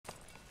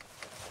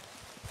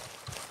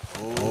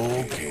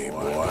Okay,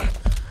 boy.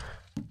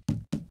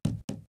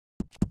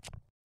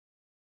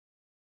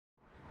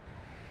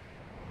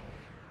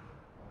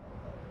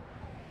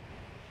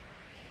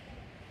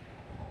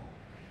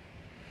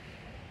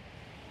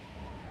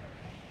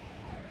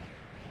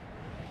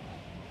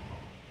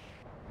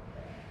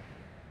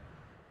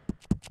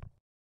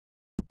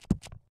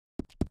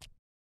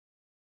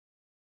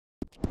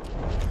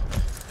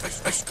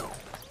 Let's go.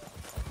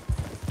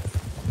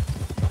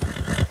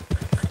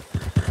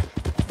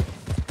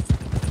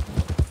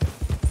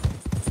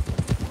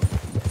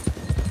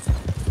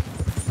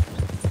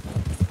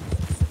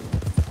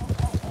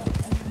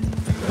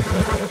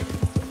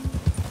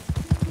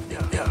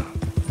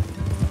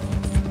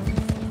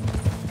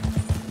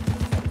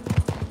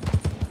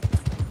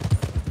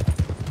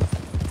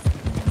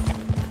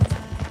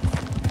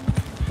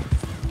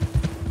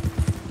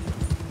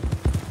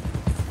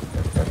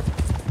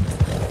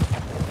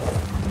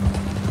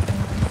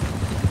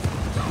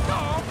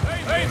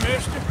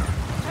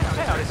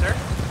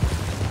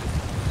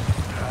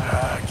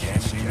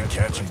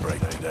 Catch and break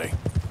today.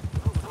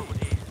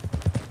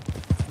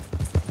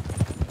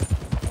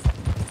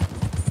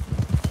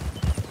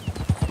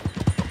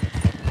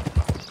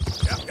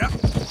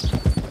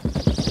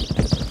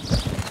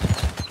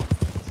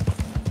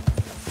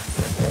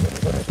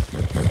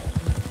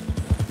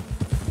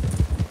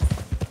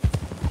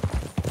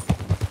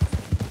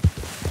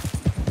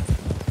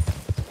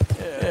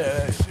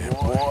 That's it,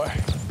 boy.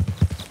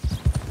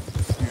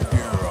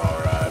 You're all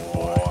right,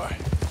 boy.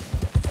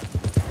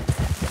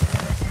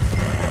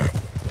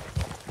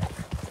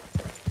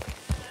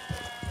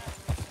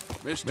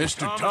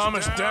 Mr.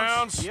 Thomas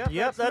Downs?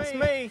 Yep, that's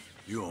me.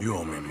 You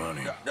owe me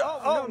money.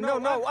 Oh, no,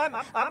 I'm...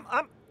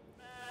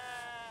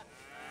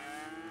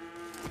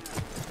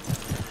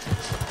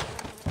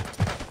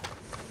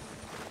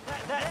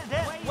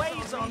 That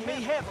weighs on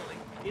me heavily.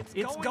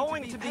 It's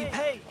going to be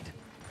paid.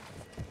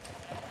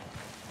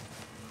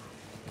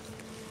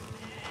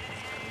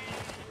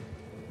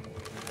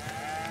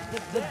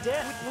 The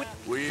debt...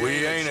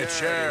 We ain't a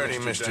charity,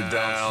 Mr.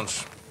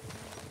 Downs.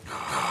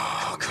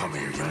 Oh, come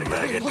here, you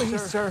maggot.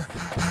 Please, sir.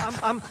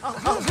 I'm...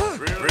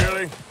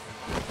 Really?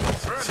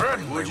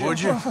 Threaten me,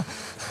 would you?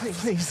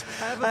 Please,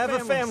 I have a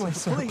family,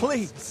 sir.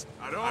 Please.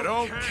 I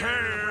don't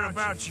care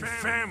about your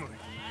family.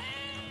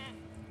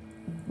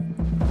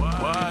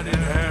 Why did it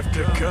have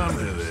to come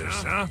to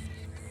this, huh?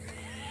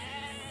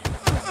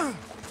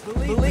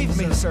 Believe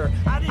me, sir.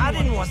 I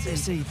didn't want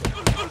this either.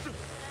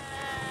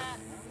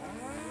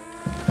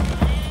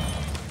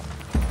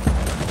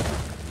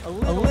 A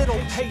little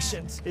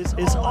patience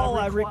is all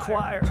I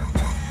require.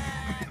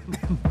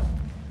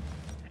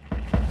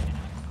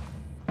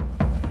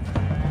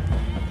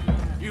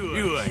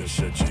 You ain't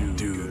such a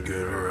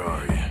do-gooder,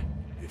 are you?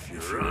 If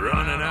you're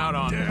running out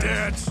on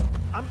debts.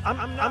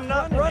 I'm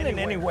not running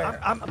anywhere.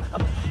 I'm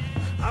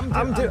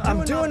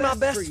doing my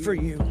best for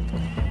you.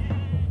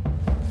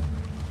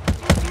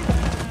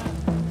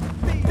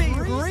 Be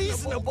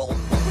reasonable.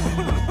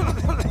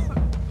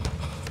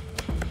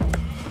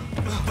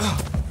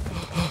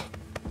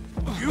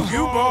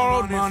 You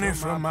borrowed money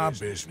from my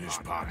business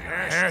partner,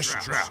 Herr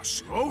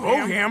Strauss.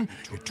 Owe him,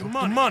 you took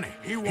the money.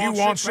 He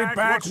wants it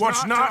back.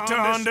 What's not to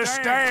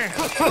understand?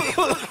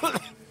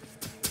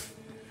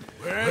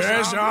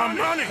 Where's our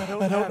money?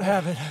 I don't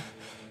have it.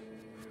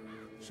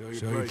 Sell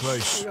your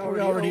place. We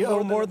already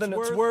owe more than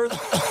it's worth.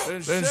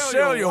 Then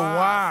sell your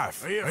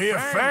wife, or your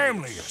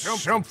family, or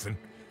something.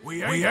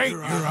 We ain't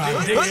your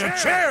idea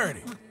of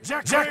charity. Is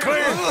that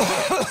clear?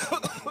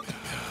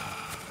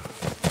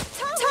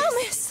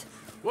 Thomas!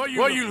 What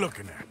are you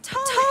looking at?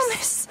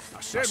 Thomas!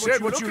 I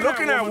said what you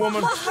looking at,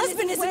 woman. My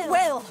husband isn't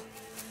well.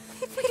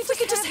 If we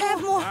could just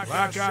have more...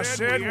 Like I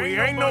said, we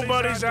ain't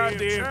nobody's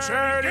idea of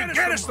charity.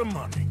 Get us the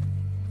money.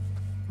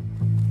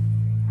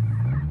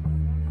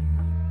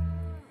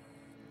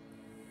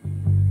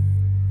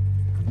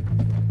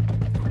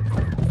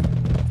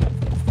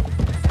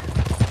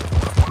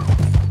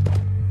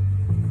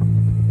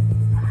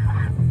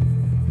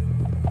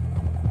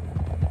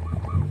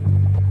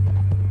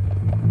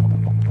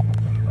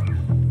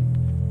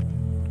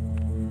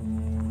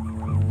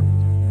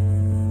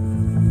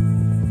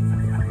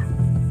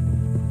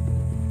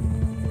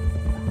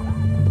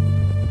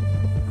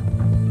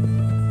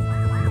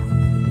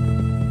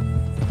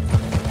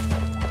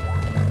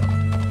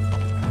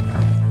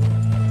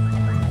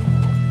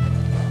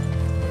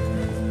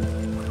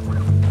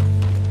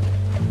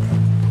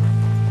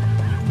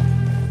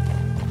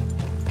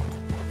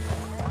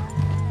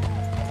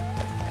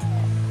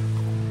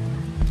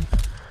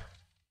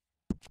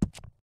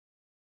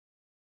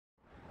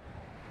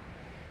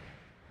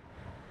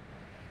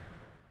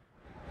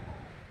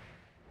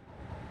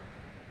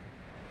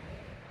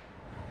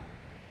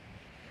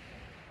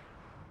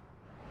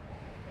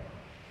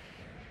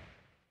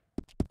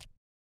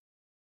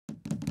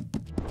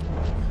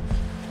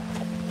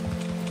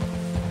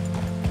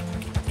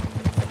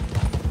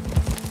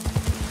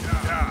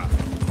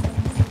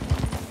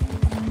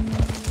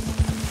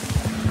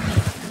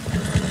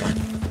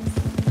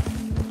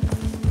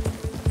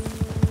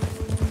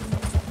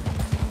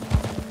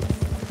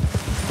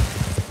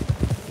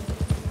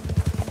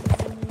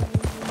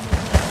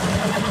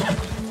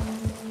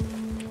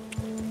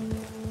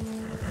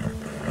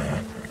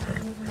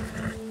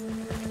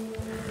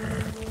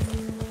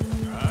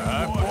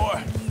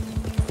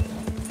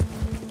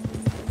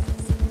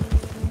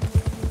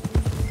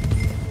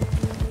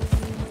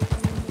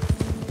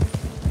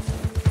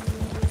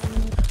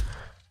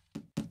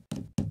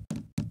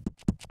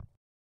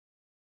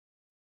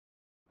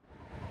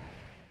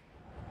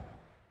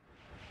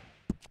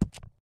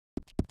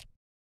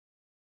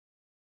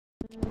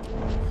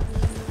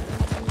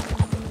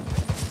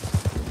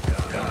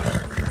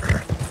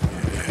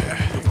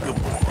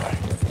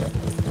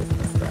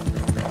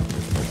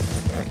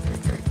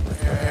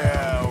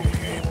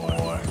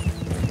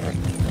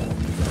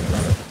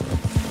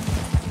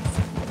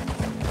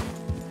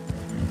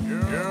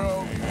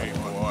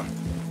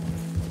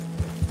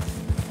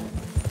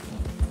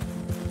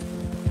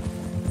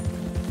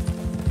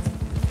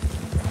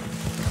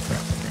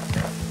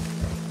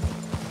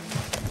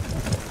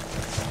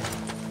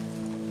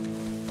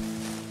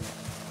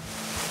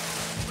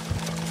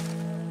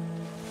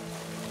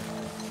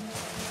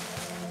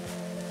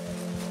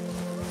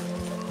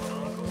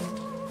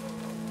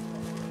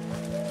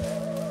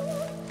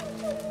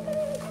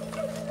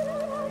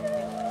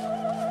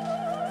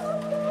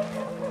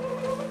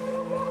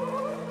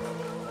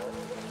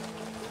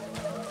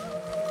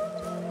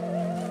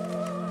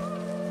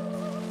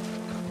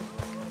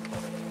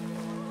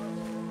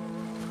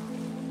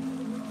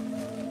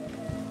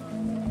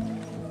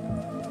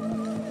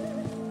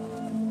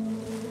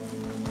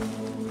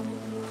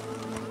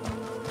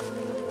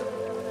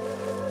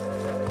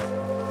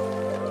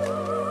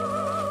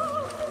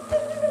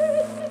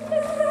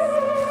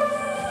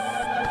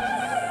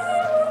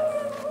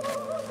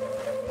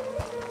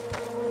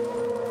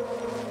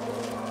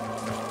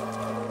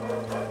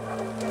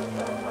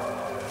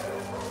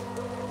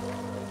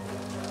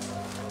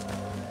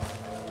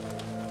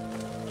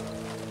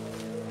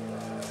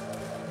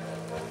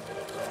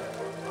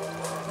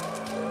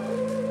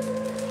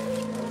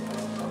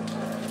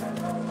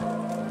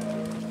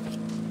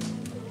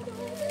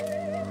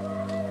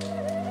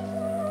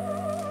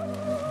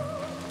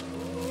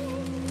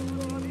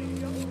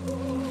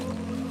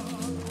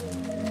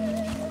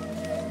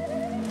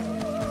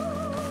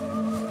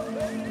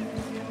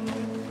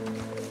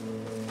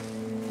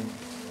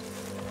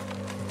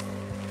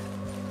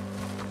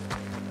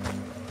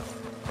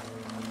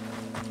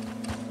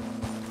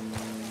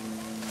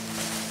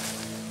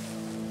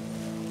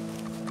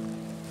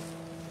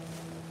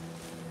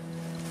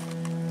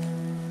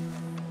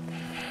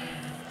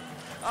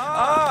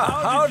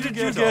 How did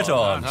you get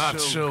on? Not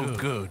so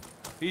good.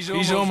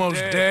 He's almost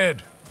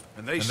dead.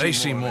 And they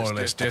seem more or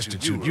less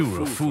destitute. You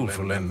were a fool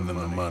for lending them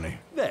the money.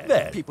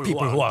 Well, people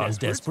who aren't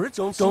desperate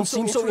don't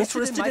seem so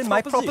interested in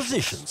my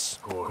propositions.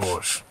 Of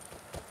course.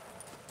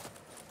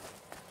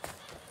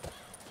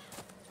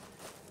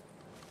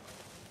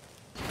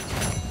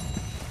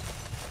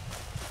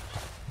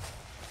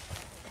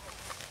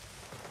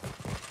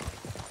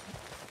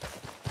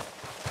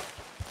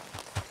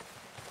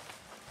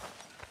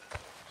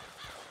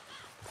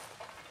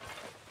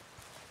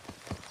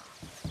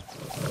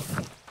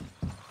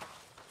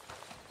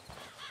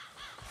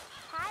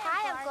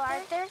 Hi, Uncle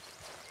Arthur.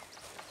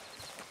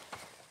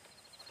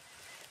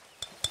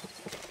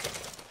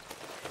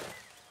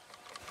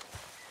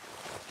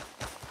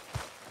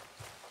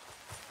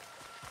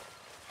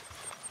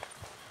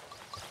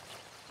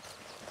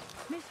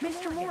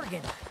 Mr.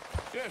 Morgan,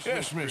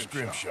 Yes, Miss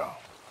Grimshaw.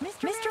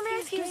 Mr.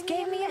 Matthews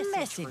gave me a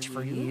message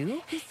for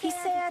you. He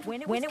said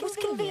when it was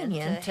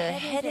convenient to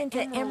head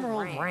into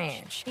Emerald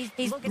Ranch.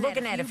 He's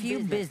looking at a few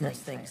business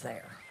things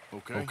there.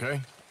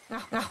 Okay.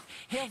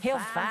 He'll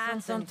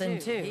find something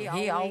too.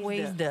 He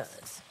always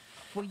does.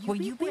 Will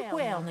you be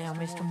well now,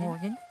 Mr.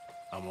 Morgan?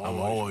 I'm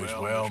always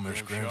well,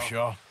 Miss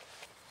Grimshaw.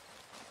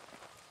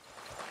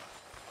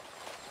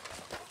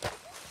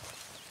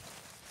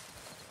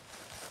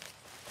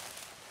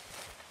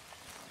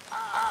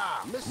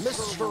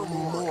 Mr.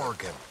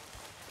 Morgan.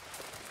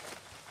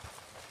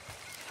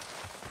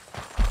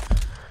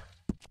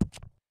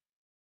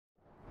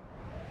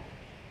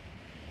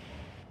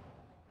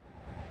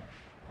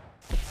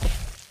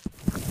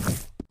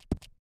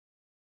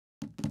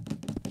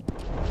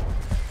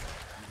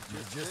 You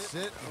just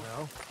sit, you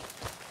know.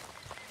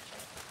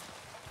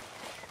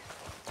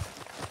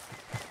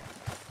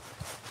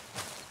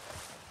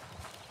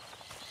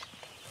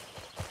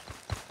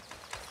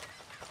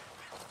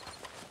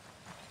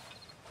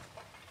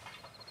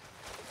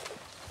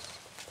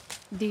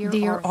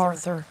 Dear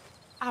Arthur,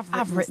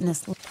 I've written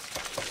this.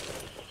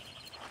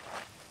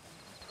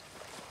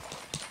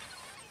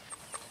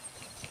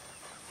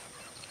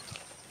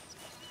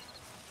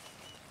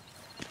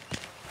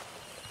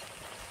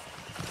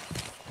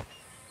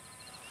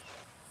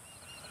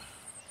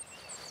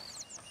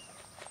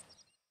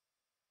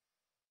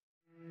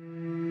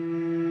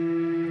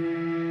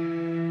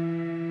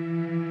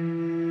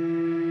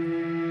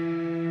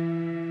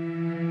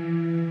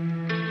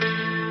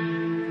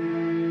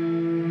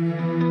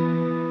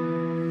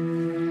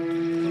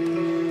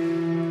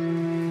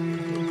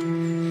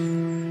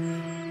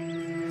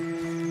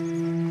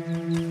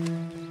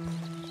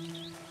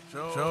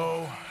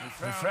 So,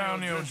 we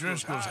found the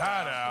O'Driscoll's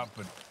hideout,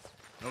 but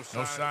no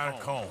sign of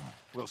Colm.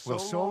 Well,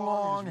 so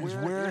long as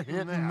we're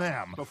hitting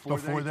them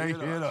before they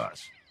hit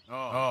us.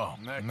 Oh,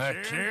 and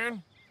that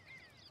Kieran?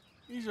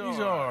 He's all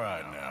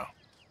right now.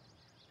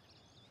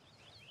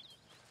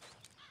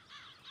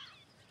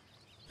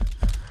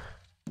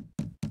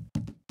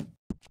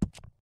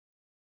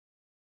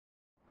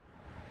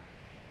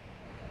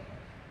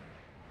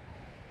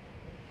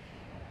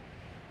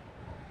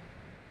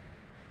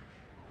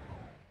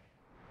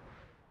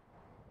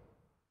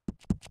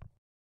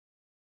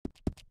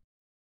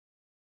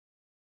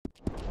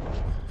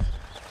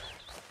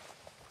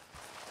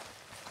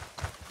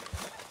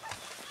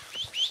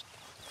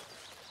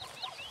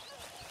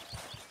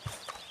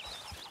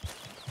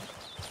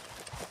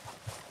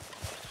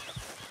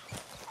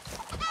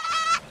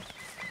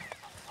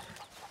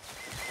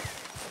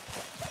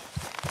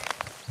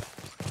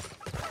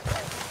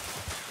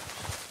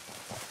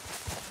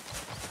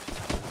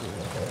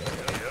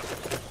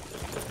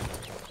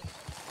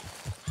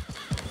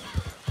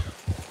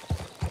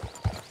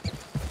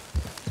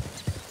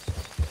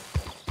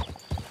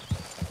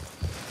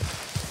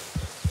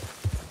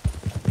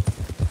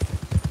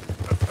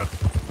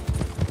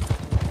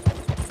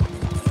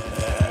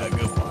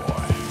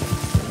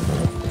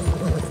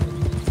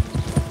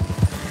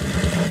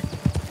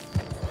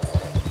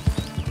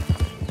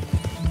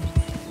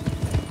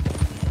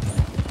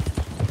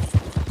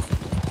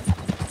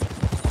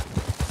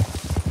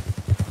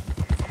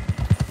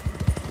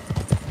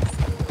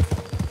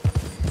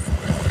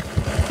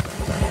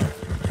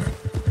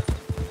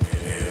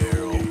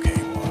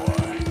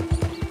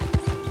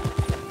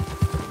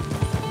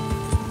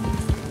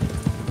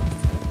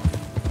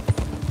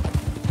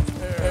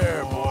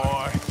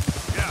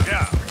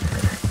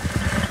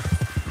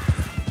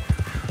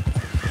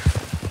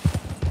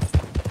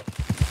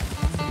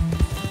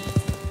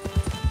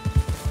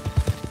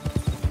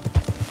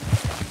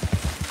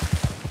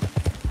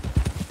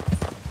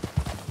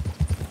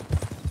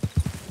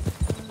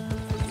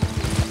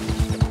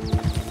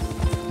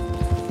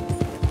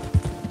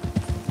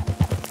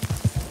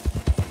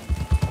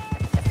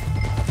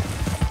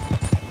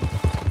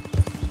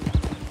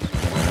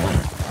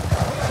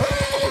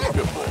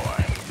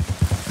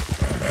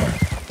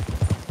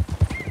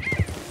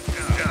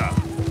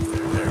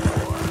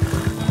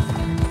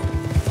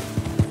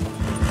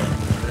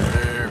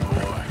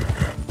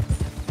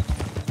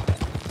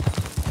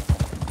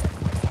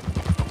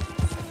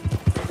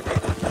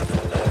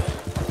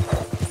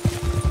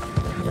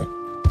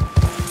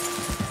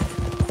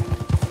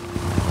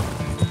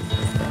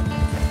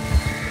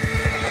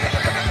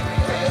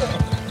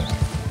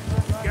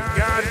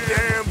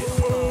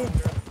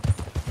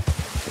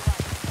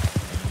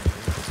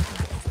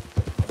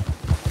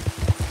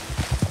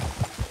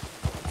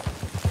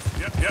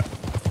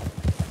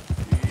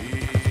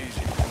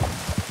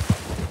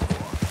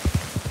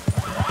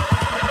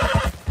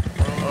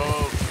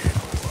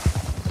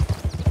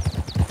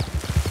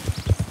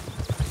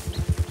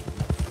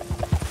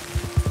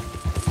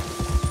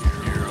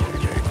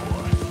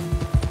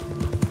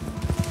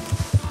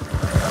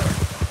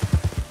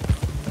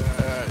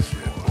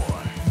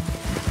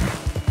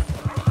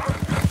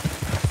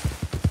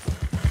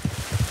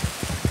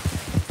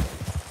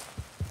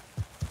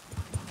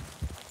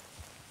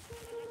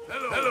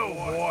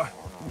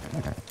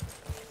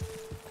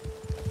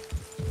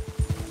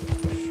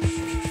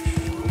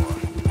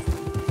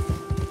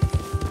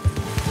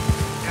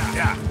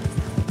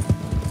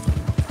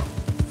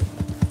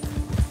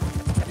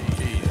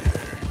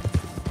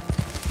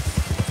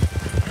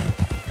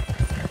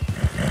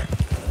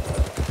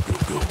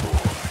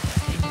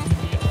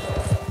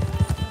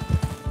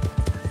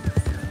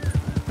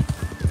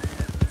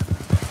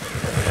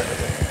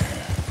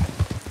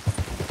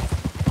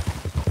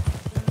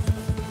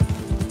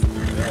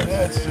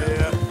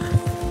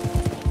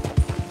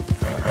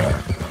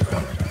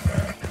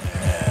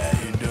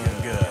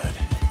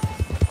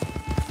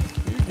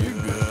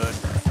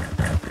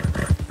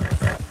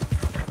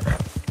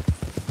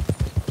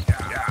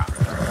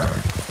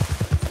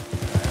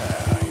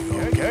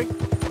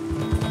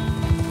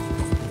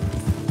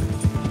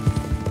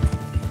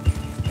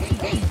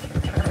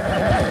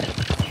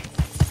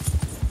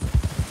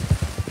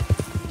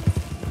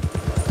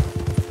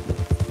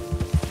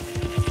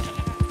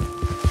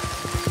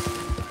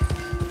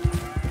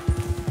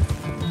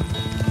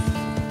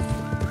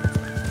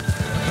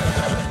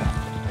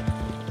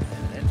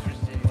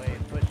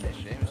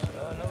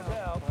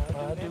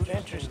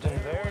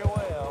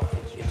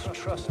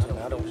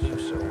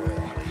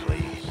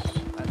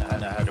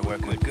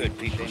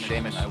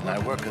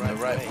 working the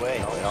right way.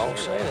 They all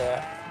say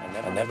that.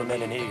 I never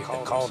met an idiot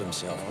that called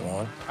himself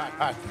one.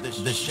 This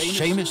is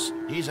Seamus.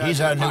 He's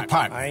our new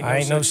partner. I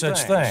ain't no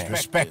such thing.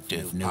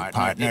 Prospective new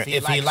partner,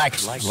 if he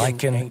likes us.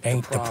 Liking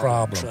ain't the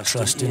problem.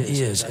 Trusting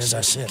is, as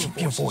I said.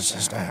 Keep your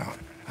voices down.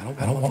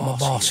 I don't want my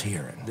boss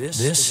hearing.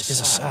 This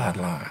is a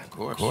sideline.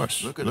 Of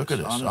course. Look at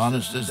us.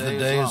 Honest as the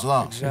day is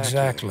long.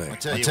 Exactly.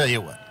 I tell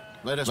you what.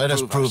 Let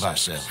us prove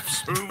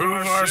ourselves.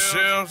 Prove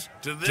ourselves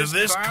to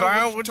this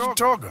clown? What you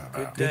talking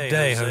about? Good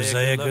day,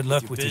 Hosea. Good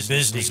luck with your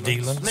business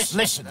dealings.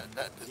 Listen,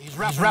 he's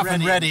rough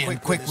and ready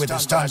and quick with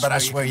his tongue, but I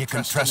swear you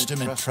can trust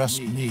him and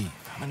trust me.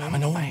 I'm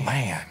an old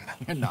man.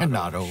 You're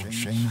not old,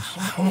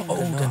 Seamus. I'm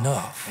old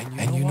enough.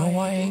 And you know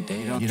I ain't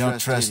dead. You don't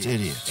trust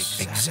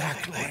idiots.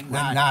 Exactly.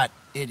 We're not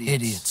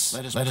idiots.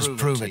 Let us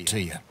prove it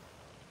to you.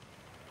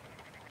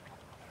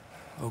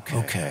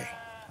 Okay.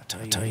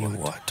 I'll tell you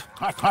what.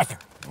 Arthur.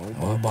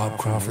 Old Bob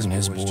Crawford and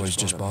his boys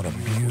just bought a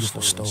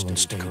beautiful stolen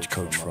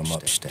stagecoach from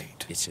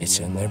upstate. It's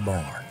in their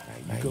barn.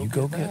 Now you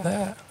go get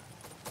that,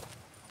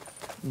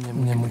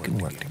 and then we can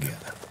work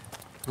together.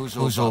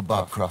 Who's old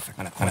Bob Crawford?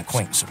 An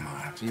acquaintance of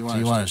mine. So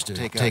you want us to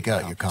take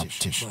out your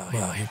competition?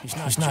 Well,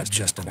 he's not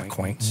just an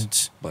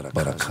acquaintance, but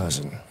a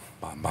cousin.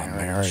 By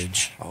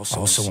marriage. I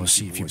also want to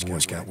see if you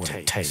boys got what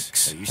it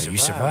takes. Now, you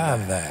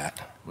survive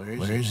that. Where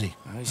is he?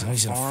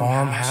 He's in a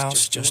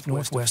farmhouse just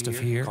northwest of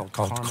here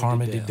called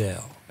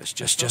Carmody-Dell. It's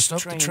just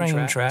up the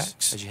train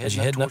tracks as you're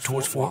heading up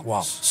towards Fort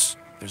Wallace.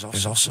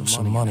 There's also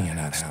some money in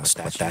that house,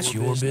 but that's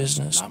your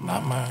business,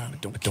 not mine.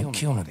 But don't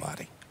kill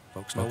nobody.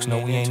 Folks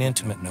know we ain't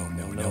intimate no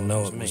more. They'll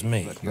know it was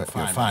me. You're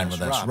fine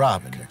with us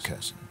robbing your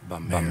cousin. By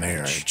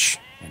marriage.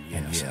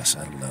 And yes,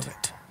 I love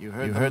it. You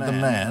heard the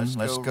man.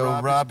 Let's go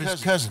rob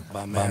his cousin.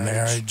 By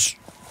marriage.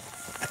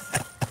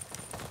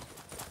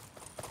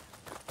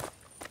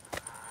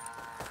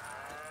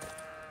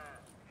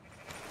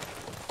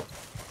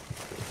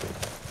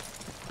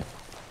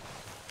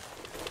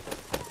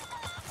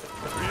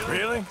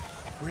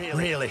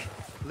 Really?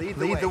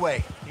 Lead the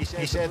way. He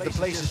said the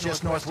place is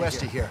just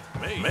northwest of here.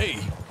 Me?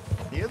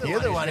 The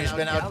other one who's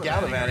been out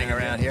gallivanting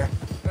around here.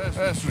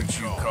 That's what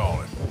you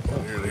call it.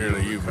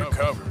 Clearly you've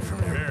recovered from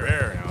your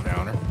bear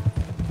encounter.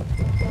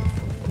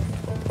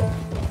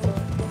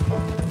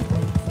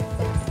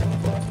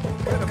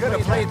 Could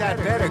have played that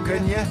better,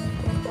 couldn't you?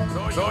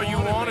 Thought you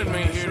wanted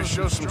me here to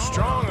show some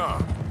strong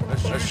arm.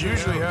 That's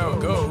usually how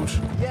it goes.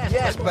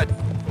 Yes, but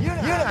you know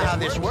how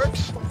this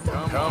works.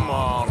 Come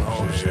on,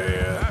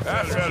 Hosea.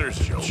 That feller's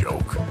a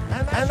joke.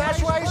 And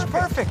that's why he's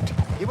perfect.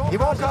 He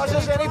won't cause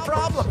us any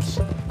problems.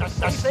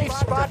 A safe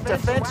spot to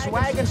fence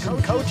wagons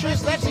and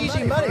coaches, that's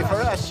easy money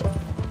for us.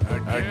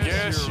 I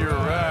guess you're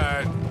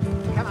right.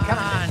 Come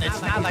on,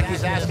 it's not like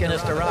he's asking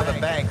us to rob a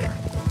bank.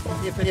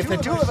 If the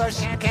two of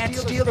us can't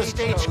steal a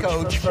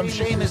stagecoach from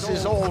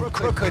Seamus's old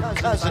crooked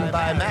cousin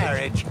by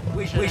marriage,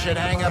 we should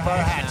hang up our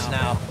hats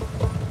now.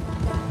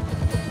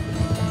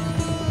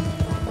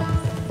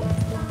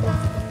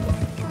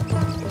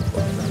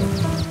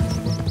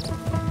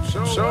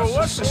 So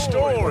what's the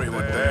story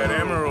with that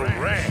Emerald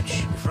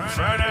Ranch?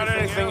 Find out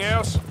anything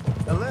else?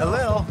 A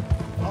little.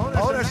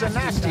 Owner's a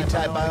nasty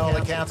type by all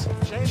accounts.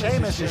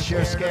 Seamus is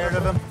sure scared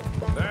of him.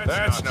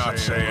 That's not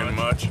saying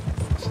much.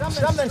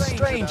 Something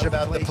strange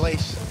about the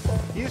place.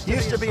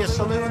 Used to be a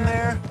saloon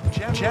there,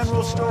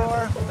 general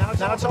store.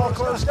 Now it's all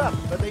closed up,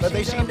 but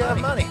they seem to have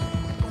money.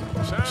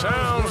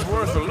 Sounds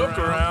worth a look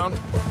around.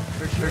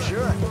 For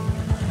sure.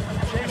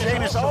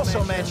 Seamus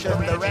also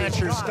mentioned the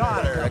rancher's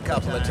daughter a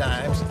couple of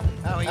times.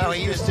 How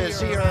he used to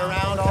see her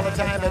around all the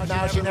time, and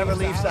now she never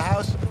leaves the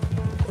house.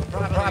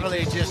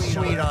 Probably just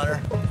sweet on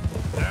her.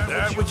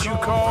 That what you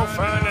call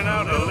finding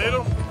out a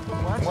little?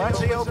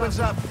 Once he opens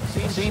up,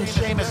 seems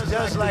Seamus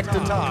does like to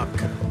talk.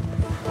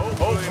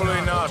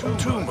 Hopefully not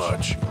too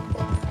much.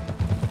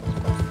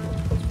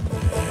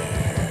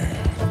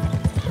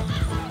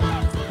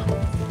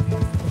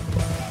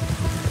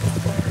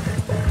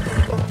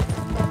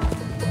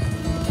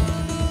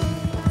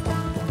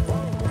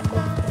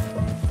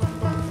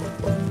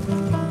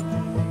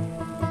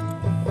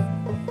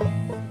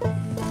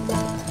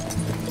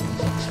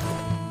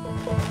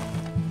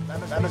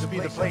 That must be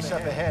the place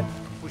up ahead.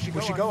 We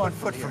should go on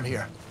foot from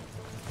here.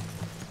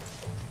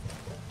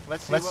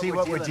 Let's see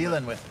what we're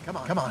dealing with.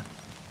 Come on.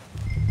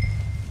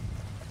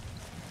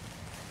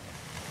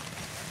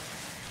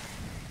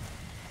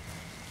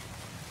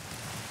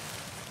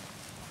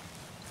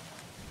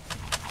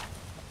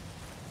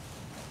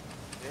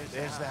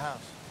 There's the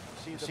house.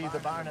 See the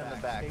barn in the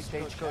back.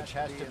 Stagecoach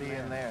has to be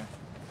in there.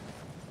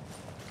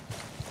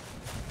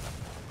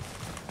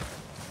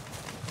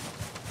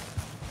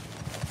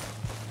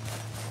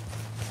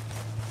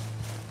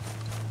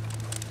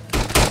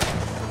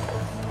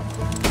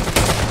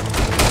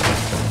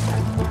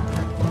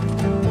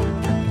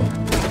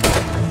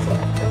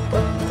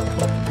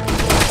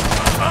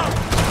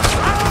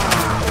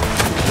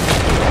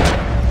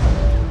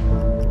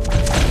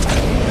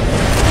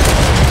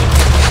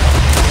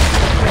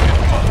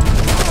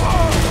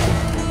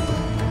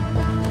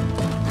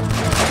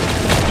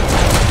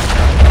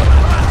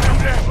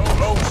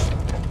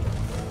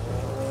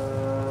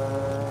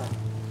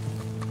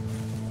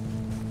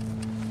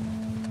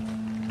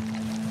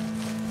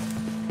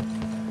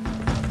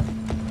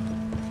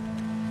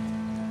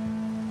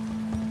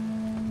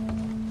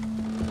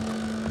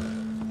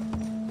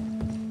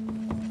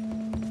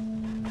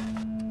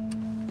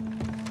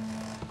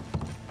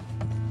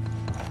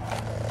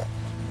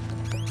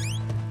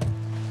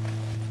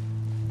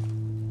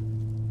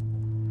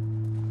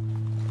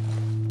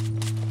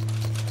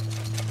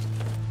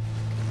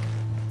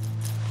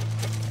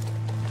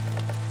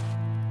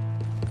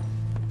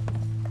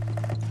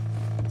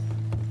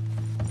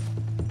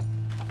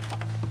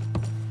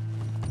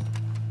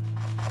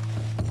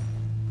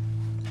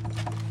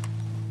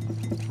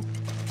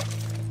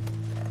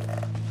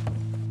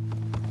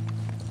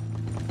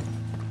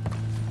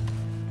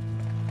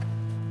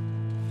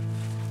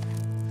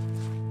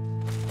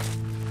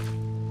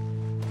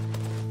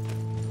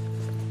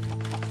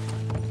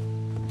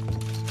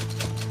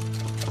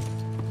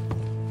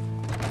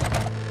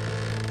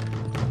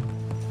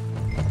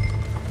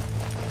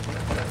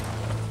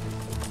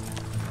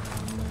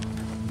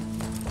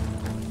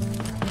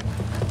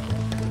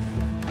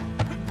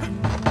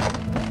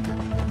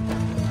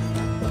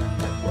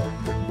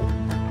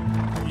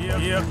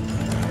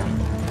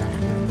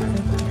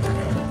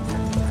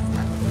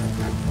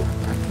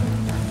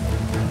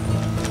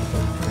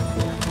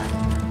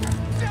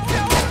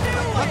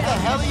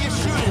 hell are you